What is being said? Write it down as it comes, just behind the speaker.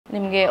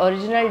ನಿಮಗೆ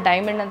original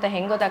diamond ಅಂತ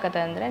ಹೆಂಗೆ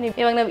ಗೊತ್ತಾಗತ್ತೆ ಅಂದರೆ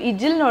ಇವಾಗ ನಾವು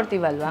ಇಜಿಲ್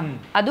ನೋಡ್ತೀವಲ್ವಾ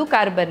ಅದು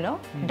carbon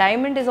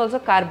diamond is also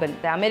carbon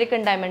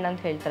American diamond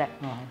ಅಂತ ಹೇಳ್ತಾರೆ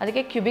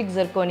ಅದಕ್ಕೆ ಕ್ಯೂಬಿಕ್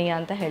ಜರ್ಕೋನಿಯಾ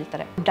ಅಂತ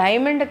ಹೇಳ್ತಾರೆ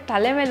ಡೈಮಂಡ್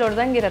ತಲೆ ಮೇಲೆ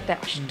ಹೊಡೆದಂಗೆ ಇರುತ್ತೆ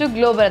ಅಷ್ಟು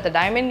ಗ್ಲೋ ಬರುತ್ತೆ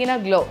ಡೈಮಂಡ್ಗಿನ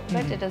glow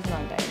but it is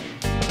not diamond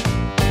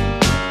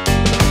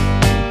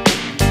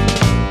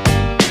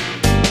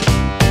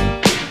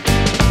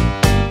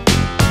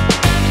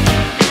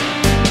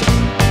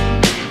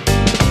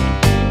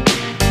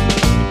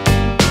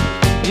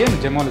ಏನು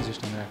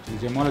ಜೆಮಾಲಜಿಸ್ಟ್ ಅಂದ್ರೆ ಆಕ್ಚುಲಿ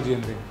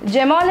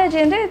ಜೆಮಾಲಜಿ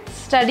ಅಂದ್ರೆ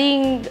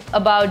ಸ್ಟಡಿಂಗ್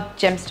ಅಬೌಟ್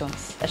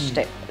ಜೆಮ್ಸ್ಟೋನ್ಸ್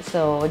ಅಷ್ಟೇ ಸೊ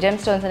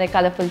ಜೆಮ್ಸ್ಟೋನ್ಸ್ ಅಂದ್ರೆ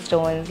colourful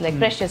stones like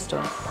precious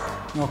stones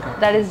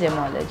that is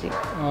ಜೆಮಾಲಜಿ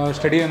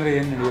study ಅಂದ್ರೆ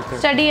ಏನು ನಡೆಯುತ್ತೆ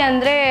ಸ್ಟಡಿ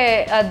ಅಂದ್ರೆ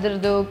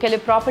ಅದರದ್ದು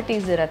ಕೆಲವು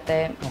ಪ್ರಾಪರ್ಟೀಸ್ ಇರುತ್ತೆ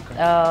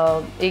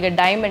ಈಗ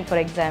ಡೈಮಂಡ್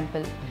ಫಾರ್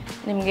ಎಕ್ಸಾಂಪಲ್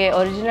ನಿಮಗೆ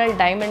ಒರಿಜಿನಲ್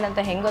ಡೈಮಂಡ್ ಅಂತ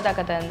ಹೆಂಗೆ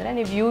ಗೊತ್ತಾಗತ್ತೆ ಅಂದರೆ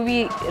ನೀವು ಯು ವಿ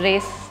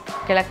ರೇಸ್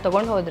ಕೆಳಗೆ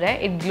ತೊಗೊಂಡು ಹೋದರೆ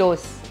ಇಟ್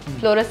ಗ್ಲೋಸ್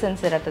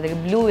ಫ್ಲೋರಸೆನ್ಸ್ ಇರುತ್ತೆ ಅದಕ್ಕೆ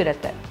ಬ್ಲೂ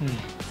ಇರುತ್ತೆ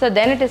so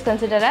then it is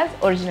consider as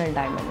original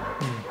diamond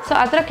so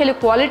ಆ ಥರ ಕೆಲವು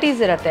ಕ್ವಾಲಿಟೀಸ್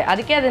ಇರುತ್ತೆ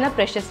ಅದಕ್ಕೆ ಅದನ್ನು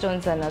ಪ್ರೆಷಸ್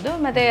ಸ್ಟೋನ್ಸ್ ಅನ್ನೋದು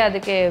ಮತ್ತು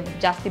ಅದಕ್ಕೆ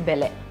ಜಾಸ್ತಿ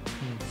ಬೆಲೆ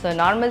ಸೊ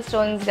ನಾರ್ಮಲ್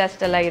ಸ್ಟೋನ್ಸ್ಗೆ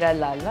ಅಷ್ಟೆಲ್ಲ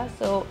ಇರಲ್ಲ ಅಲ್ವಾ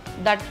ಸೊ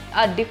ದಟ್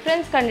ಆ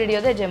difference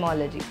ಕಂಡುಹಿಡಿಯೋದೇ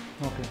ಜೆಮಾಲಜಿ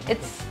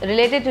it's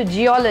related to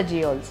geology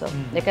also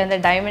ಯಾಕಂದರೆ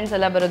ಡೈಮಂಡ್ಸ್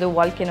ಎಲ್ಲ ಬರೋದು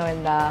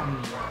ವಾಲ್ಕೆನೋಯಿಂದ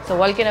ಸೊ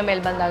ವಾಲ್ಕೆನೋ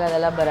ಮೇಲೆ ಬಂದಾಗ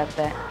ಅದೆಲ್ಲ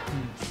ಬರುತ್ತೆ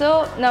ಸೊ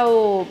ನಾವು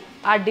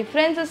ಆ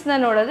ಡಿಫ್ರೆನ್ಸಸ್ನ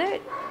ನೋಡೋದೇ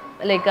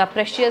ಲೈಕ್ ಆ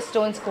precious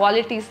stones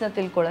ಕ್ವಾಲಿಟೀಸ್ನ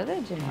ತಿಳ್ಕೊಳ್ಳೋದೇ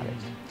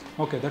ಜೆಮಾಲಜಿ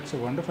okay that's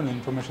wonderful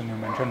information ನೀವು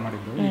ಮೆನ್ಷನ್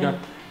ಮಾಡಿದ್ದು ಈಗ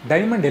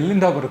ಡೈಮಂಡ್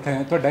ಎಲ್ಲಿಂದ ಬರುತ್ತೆ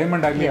ಅಥವಾ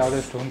ಡೈಮಂಡ್ ಆಗಲಿ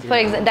ಯಾವುದೇ ಸ್ಟೋನ್ಸ್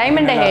ಫಾರ್ ಎಕ್ಸಾಂಪಲ್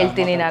ಡೈಮಂಡೇ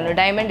ಹೇಳ್ತೀನಿ ನಾನು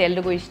ಡೈಮಂಡ್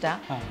ಎಲ್ರಿಗೂ ಇಷ್ಟ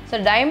ಸೊ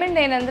ಡೈಮಂಡ್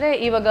ಏನಂದರೆ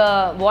ಇವಾಗ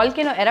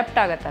volcano erupt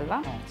ಆಗುತ್ತಲ್ವಾ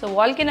so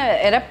volcano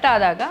erupt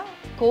ಆದಾಗ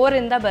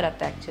ಕೋರಿಂದ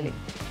ಬರುತ್ತೆ ಆ್ಯಕ್ಚುಲಿ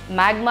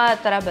ಮ್ಯಾಗ್ಮಾ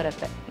ಥರ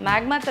ಬರುತ್ತೆ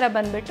ಮ್ಯಾಗ್ಮಾ ಥರ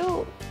ಬಂದುಬಿಟ್ಟು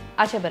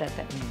ಆಚೆ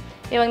ಬರುತ್ತೆ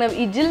ಇವಾಗ ನಾವು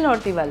ಇಜಿಲ್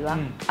ನೋಡ್ತೀವಲ್ವಾ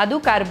ಅದು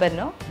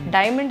carbon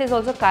diamond is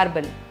also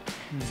carbon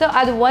so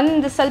ಅದು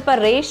ಒಂದು ಸ್ವಲ್ಪ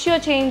ರೇಷಿಯೋ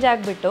ಚೇಂಜ್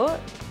ಆಗಿಬಿಟ್ಟು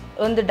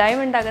ಒಂದು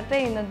ಡೈಮಂಡ್ ಆಗುತ್ತೆ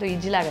ಇನ್ನೊಂದು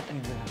ಇಜಿಲ್ ಆಗುತ್ತೆ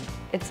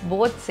it's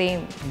both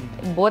same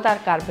both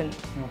are carbon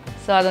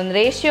so ಅದೊಂದು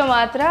ರೇಷಿಯೋ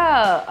ಮಾತ್ರ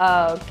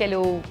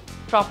ಕೆಲವು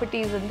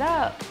ಪ್ರಾಪರ್ಟೀಸಿಂದ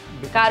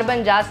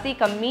ಕಾರ್ಬನ್ ಜಾಸ್ತಿ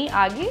ಕಮ್ಮಿ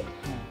ಆಗಿ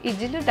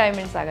ಇಜಿಲು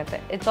ಡೈಮಂಡ್ಸ್ ಆಗುತ್ತೆ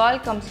it's all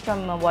comes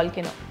from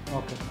volcano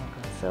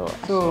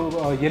so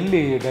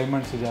ಎಲ್ಲಿ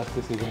ಡೈಮಂಡ್ಸ್ ಜಾಸ್ತಿ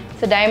ಸಿಗುತ್ತೆ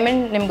ಸೊ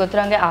ಡೈಮಂಡ್ ನಿಮ್ಗೆ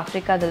ಗೊತ್ತಿರೋಂಗೆ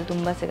ಆಫ್ರಿಕಾದಲ್ಲಿ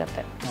ತುಂಬ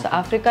ಸಿಗುತ್ತೆ so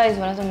Africa is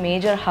one of the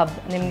major hub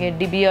ನಿಮಗೆ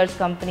ಡಿಬಿಯರ್ಸ್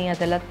ಕಂಪ್ನಿ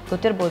ಅದೆಲ್ಲ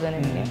ಗೊತ್ತಿರ್ಬೋದು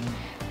ನಿಮಗೆ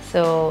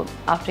so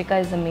Africa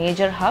is a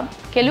major hub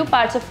ಕೆಲವು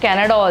parts of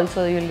Canada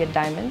also you will get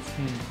diamonds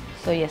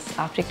so S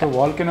Africa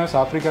volcanoes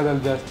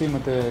ಆಫ್ರಿಕಾದಲ್ಲಿ ಜಾಸ್ತಿ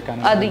ಮತ್ತೆ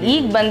ಅದು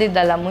ಈಗ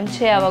ಬಂದಿದ್ದಲ್ಲ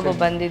ಮುಂಚೆ ಯಾವಾಗೋ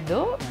ಬಂದಿದ್ದು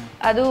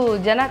ಅದು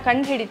ಜನ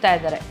ಕಂಡು ಹಿಡಿತಾ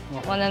ಇದ್ದಾರೆ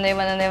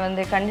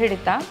ಒಂದೊಂದೇ ಕಂಡು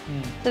ಹಿಡಿತಾ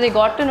so they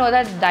got to know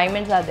that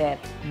diamonds are there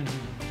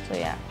so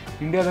yeah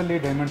ಇಂಡಿಯಾದಲ್ಲಿ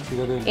ಡೈಮಂಡ್ಸ್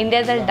ಸಿಗೋದು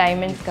ಇಂಡಿಯಾದಲ್ಲಿ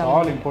ಡೈಮಂಡ್ಸ್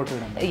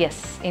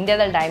ಎಸ್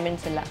ಇಂಡಿಯಾದಲ್ಲಿ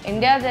ಡೈಮಂಡ್ಸ್ ಇಲ್ಲ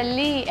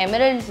ಇಂಡಿಯಾದಲ್ಲಿ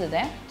ಎಮರಲ್ಡ್ಸ್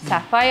ಇದೆ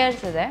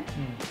ಸಫೈರ್ಸ್ ಇದೆ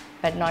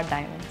but not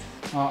diamonds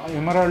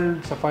emerald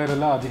sapphire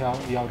ಎಲ್ಲ ಅದು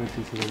ಯಾವ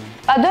ರೀತಿ ಸಿಗೋದು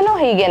ಅದನ್ನು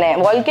ಹೀಗೇನೆ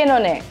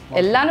ವಾಲ್ಕೆನೋನೇ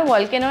ಎಲ್ಲಾನು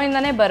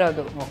ವಾಲ್ಕೆನೋಯಿಂದಾನೇ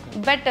ಬರೋದು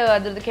ಬಟ್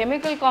ಅದ್ರದ್ದು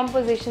ಕೆಮಿಕಲ್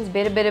ಕಾಂಪೋಸಿಷನ್ಸ್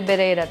ಬೇರೆ ಬೇರೆ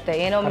ಬೇರೆ ಇರುತ್ತೆ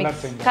ಏನೋ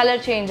ಮಿಕ್ಸ್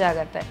ಕಲರ್ ಚೇಂಜ್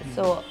ಆಗುತ್ತೆ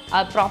ಸೊ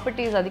ಆ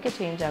ಪ್ರಾಪರ್ಟೀಸ್ ಅದಕ್ಕೆ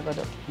ಚೇಂಜ್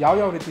ಆಗೋದು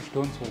ಯಾವ ರೀತಿ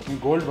ಸ್ಟೋನ್ಸ್ ಬರುತ್ತೆ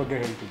ಗೋಲ್ಡ್ ಬಗ್ಗೆ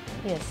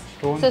ಹೇಳ್ತಿದ್ದೆ ಎಸ್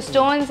ಸೊ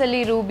ಸ್ಟೋನ್ಸ್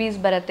ಅಲ್ಲಿ ರೂಬೀಸ್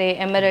ಬರುತ್ತೆ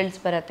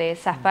ಎಮರಲ್ಡ್ಸ್ ಬರುತ್ತೆ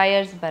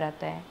ಸಫೈರ್ಸ್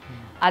ಬರುತ್ತೆ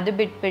ಅದು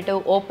ಬಿಟ್ಬಿಟ್ಟು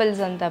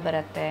ಓಪಲ್ಸ್ ಅಂತ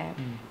ಬರುತ್ತೆ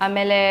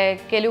ಆಮೇಲೆ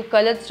ಕೆಲವು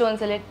ಕಲರ್ಡ್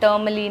ಸ್ಟೋನ್ಸ್ ಅಲ್ಲಿ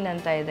ಟರ್ಮಲೀನ್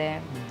ಅಂತ ಇದೆ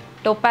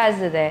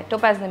ಟೋಪ್ಯಾಸ್ ಇದೆ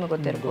ಟೋಪ್ಯಾಸ್ ನಿಮಗೆ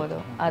ಗೊತ್ತಿರ್ಬೋದು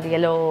ಅದು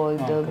ಎಲ್ಲೋ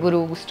ಇದು ಗುರು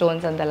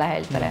ಸ್ಟೋನ್ಸ್ ಅಂತೆಲ್ಲ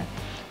ಹೇಳ್ತಾರೆ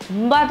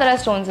ತುಂಬ ಥರ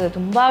ಸ್ಟೋನ್ಸ್ ಇದೆ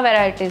ತುಂಬ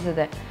ವೆರೈಟೀಸ್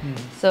ಇದೆ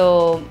ಸೊ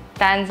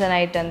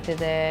ಟ್ಯಾನ್ಸನೈಟ್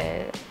ಅಂತಿದೆ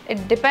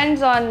it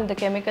depends on the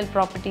chemical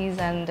properties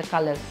and the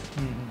colours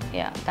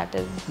yeah that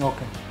is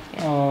okay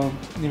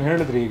ನೀವು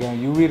ಹೇಳಿದ್ರಿ ಈಗ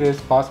ಯು ವಿ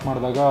ರೇಸ್ ಪಾಸ್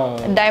ಮಾಡಿದಾಗ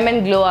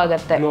ಡೈಮಂಡ್ ಗ್ಲೋ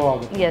ಆಗುತ್ತೆ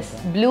ಎಸ್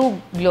ಬ್ಲೂ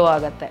ಗ್ಲೋ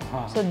ಆಗುತ್ತೆ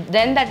so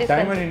then that is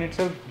diamond in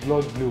itself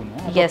glows blue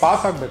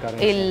pass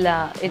ಆಗಬೇಕಾದ್ರೆ ಇಲ್ಲ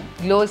it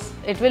glows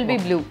it will be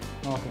blue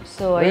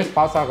so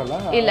pass ಆಗಲ್ಲ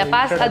ಇಲ್ಲ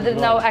ಪಾಸ್ ಅದ್ರ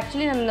ನಾವು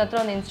ಆಕ್ಚುಲಿ ನಮ್ಮ ಹತ್ರ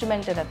ಒಂದು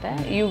ಇನ್ಸ್ಟ್ರೂಮೆಂಟ್ ಇರುತ್ತೆ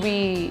ಯು ವಿ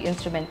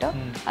ಇನ್ಸ್ಟ್ರೂಮೆಂಟ್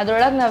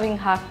ಅದರೊಳಗೆ ನಾವು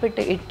ಹಿಂಗೆ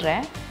ಹಾಕ್ಬಿಟ್ಟು ಇಟ್ಟರೆ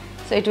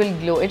so it will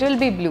glow, it will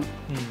be blue.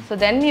 So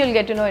then you will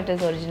get to know it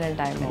is original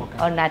diamond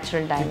or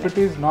natural diamond. If it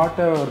is not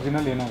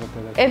original,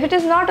 ಏನಾಗುತ್ತೆ? If it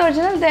is not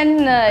original, then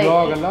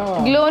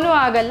glow no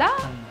ಆಗಲ್ಲ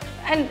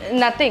and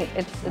nothing.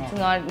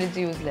 It's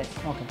useless.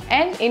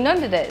 And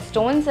ಇನ್ನೊಂದಿದೆ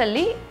stones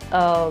ಅಲ್ಲಿ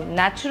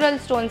natural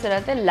stones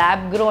ಇರುತ್ತೆ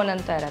lab grown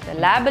ಅಂತ ಇರುತ್ತೆ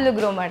lab ಅಲ್ಲಿ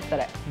grow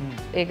ಮಾಡ್ತಾರೆ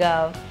ಈಗ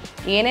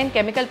ಏನೇನು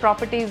ಕೆಮಿಕಲ್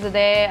ಪ್ರಾಪರ್ಟೀಸ್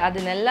ಇದೆ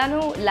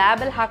ಅದನ್ನೆಲ್ಲಾನು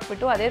ಲ್ಯಾಬಲ್ಲಿ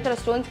ಹಾಕ್ಬಿಟ್ಟು ಅದೇ ಥರ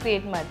ಸ್ಟೋನ್ಸ್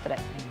ಕ್ರಿಯೇಟ್ ಮಾಡ್ತಾರೆ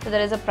so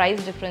there is a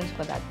price difference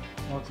for that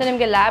so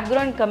ನಿಮಗೆ ಲ್ಯಾಬ್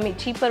ಗ್ರೋನ್ ಕಮ್ಮಿ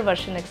ಚೀಪರ್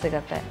ವರ್ಷನ್ಗೆ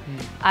ಸಿಗುತ್ತೆ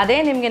ಅದೇ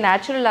ನಿಮಗೆ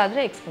ನ್ಯಾಚುರಲ್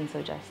ಆದರೆ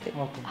ಎಕ್ಸ್ಪೆನ್ಸಿವ್ ಜಾಸ್ತಿ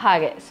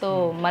ಹಾಗೆ ಸೊ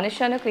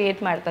ಮನುಷ್ಯನು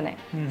ಕ್ರಿಯೇಟ್ ಮಾಡ್ತಾನೆ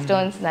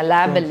ಸ್ಟೋನ್ಸ್ನ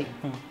ಲ್ಯಾಬಲ್ಲಿ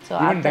so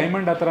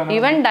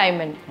even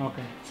diamond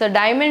so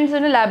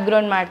ಡೈಮಂಡ್ಸನ್ನು lab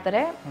grown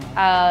ಮಾಡ್ತಾರೆ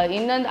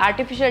ಇನ್ನೊಂದು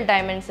ಆರ್ಟಿಫಿಷಿಯಲ್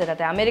ಡೈಮಂಡ್ಸ್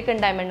ಇರುತ್ತೆ ಅಮೆರಿಕನ್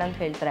ಡೈಮಂಡ್ ಅಂತ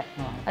ಹೇಳ್ತಾರೆ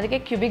ಅದಕ್ಕೆ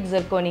ಕ್ಯೂಬಿಕ್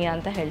ಜರ್ಕೋನಿಯಾ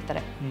ಅಂತ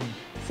ಹೇಳ್ತಾರೆ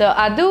ಸೊ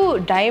ಅದು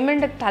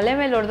ಡೈಮಂಡ್ ತಲೆ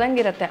ಮೇಲೆ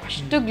ಹೊಡೆದಂಗೆ ಇರುತ್ತೆ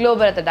ಅಷ್ಟು ಗ್ಲೋ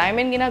ಬರುತ್ತೆ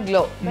ಡೈಮಂಡ್ಗಿನ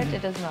glow but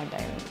it is not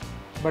diamond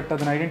but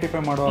ಅದನ್ನ ಐಡೆಂಟಿಫೈ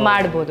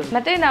ಮಾಡ್ಬೋದು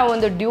ಮತ್ತೆ ನಾವು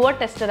ಒಂದು ಡ್ಯೂಯೋ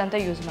ಟೆಸ್ಟರ್ ಅಂತ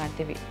ಯೂಸ್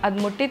ಮಾಡ್ತೀವಿ ಅದು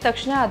ಮುಟ್ಟಿದ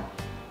ತಕ್ಷಣ ಅದು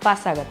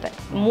ಪಾಸ್ ಆಗುತ್ತೆ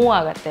ಮೂವ್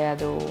ಆಗುತ್ತೆ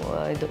ಅದು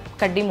ಇದು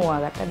ಕಡ್ಡಿ ಮೂವ್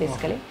ಆಗುತ್ತೆ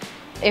basically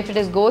if it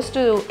is goes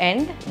to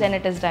end then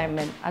it is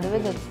diamond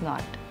otherwise it's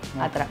not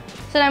ಆ ಥರ.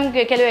 ಸೊ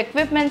ನಮಗೆ ಕೆಲವು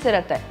ಎಕ್ವಿಪ್ಮೆಂಟ್ಸ್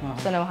ಇರುತ್ತೆ,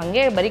 ಸೊ ನಾವು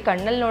ಹಾಗೆ ಬರೀ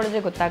ಕಣ್ಣಲ್ಲಿ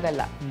ನೋಡಿದ್ರೆ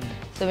ಗೊತ್ತಾಗಲ್ಲ.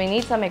 So we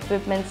need some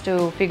equipments to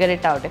figure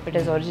it out if it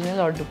is original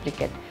or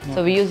duplicate. So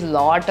we use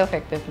lot of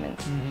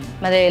equipments.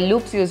 ಮತ್ತೆ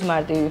ಲೂಪ್ಸ್ ಯೂಸ್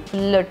ಮಾಡ್ತೀವಿ,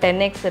 ಫುಲ್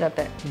 10x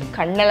ಇರುತ್ತೆ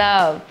ಕಣ್ಣೆಲ್ಲ.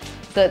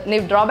 ಸೊ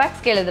ನೀವು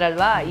ಡ್ರಾಬ್ಯಾಕ್ಸ್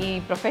ಕೇಳಿದ್ರಲ್ವಾ, ಈ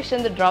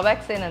ಪ್ರೊಫೆಷನ್ದು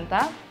ಡ್ರಾಬ್ಯಾಕ್ಸ್ ಏನಂತ,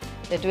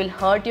 it will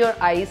hurt your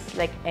eyes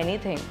like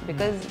anything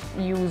because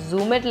you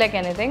zoom it like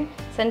anything.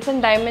 ಸಣ್ಣ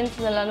diamonds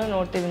ಎಲ್ಲಾನು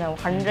ನೋಡ್ತೀವಿ ನಾವು,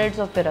 hundreds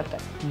of ಇರುತ್ತೆ.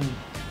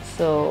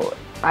 So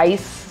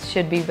ice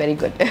should be very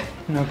good.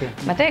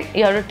 ಮತ್ತೆ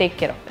you have to take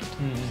care of it.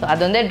 So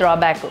ಅದೊಂದೇ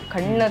drawback,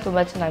 ಕಣ್ಣು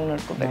ತುಂಬಾ ಚೆನ್ನಾಗಿ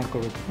ನೋಡ್ಕೋಬೇಕು.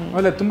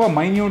 ಆಮೇಲೆ ತುಂಬಾ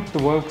ಮೈನ್ಯೂಟ್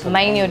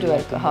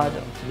ವರ್ಕ್,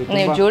 ಹೌದು.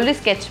 ನೀವು ಜ್ಯುವೆಲ್ರಿ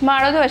ಸ್ಕೆಚ್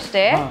ಮಾಡೋದು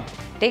ಅಷ್ಟೇ,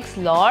 takes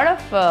lot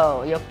of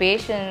your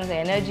patience,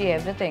 energy,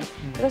 everything,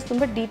 because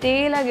ತುಂಬಾ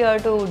ಡೀಟೇಲ್ ಆಗಿ you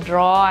have to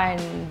draw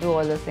and do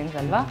all those things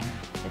ಅಲ್ವಾ.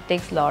 It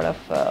takes lot of